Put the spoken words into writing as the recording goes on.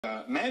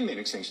Man-made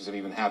extinctions have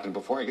even happened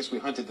before. I guess we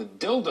hunted the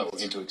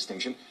dildo into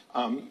extinction.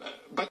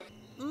 But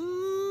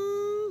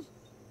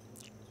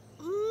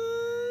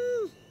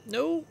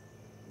No,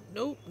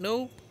 no,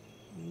 no,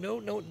 no,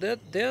 no.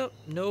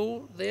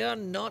 They are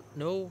not.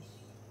 No,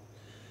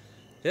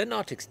 they're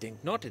not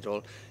extinct. Not at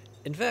all.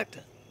 In fact,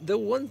 the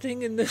one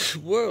thing in this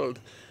world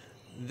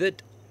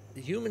that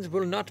humans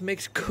will not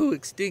make go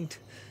extinct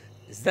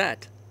is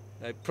that.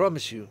 I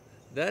promise you.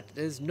 That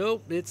is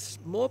it's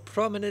more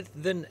prominent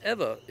than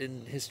ever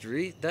in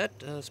history. That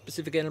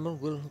specific animal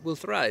will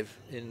thrive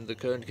in the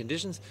current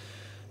conditions,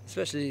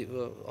 especially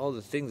all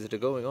the things that are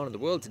going on in the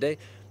world today.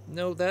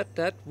 No,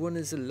 that one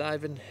is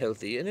alive and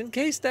healthy. And in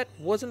case that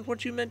wasn't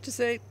what you meant to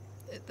say,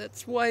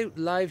 that's why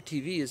live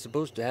TV is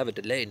supposed to have a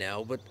delay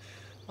now. But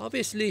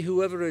obviously,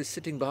 whoever is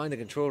sitting behind the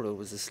controller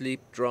was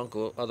asleep, drunk,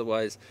 or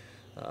otherwise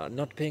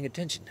not paying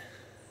attention.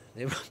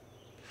 They were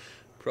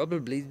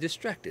probably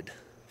distracted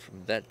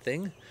from that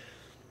thing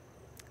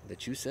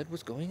that you said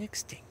was going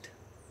extinct.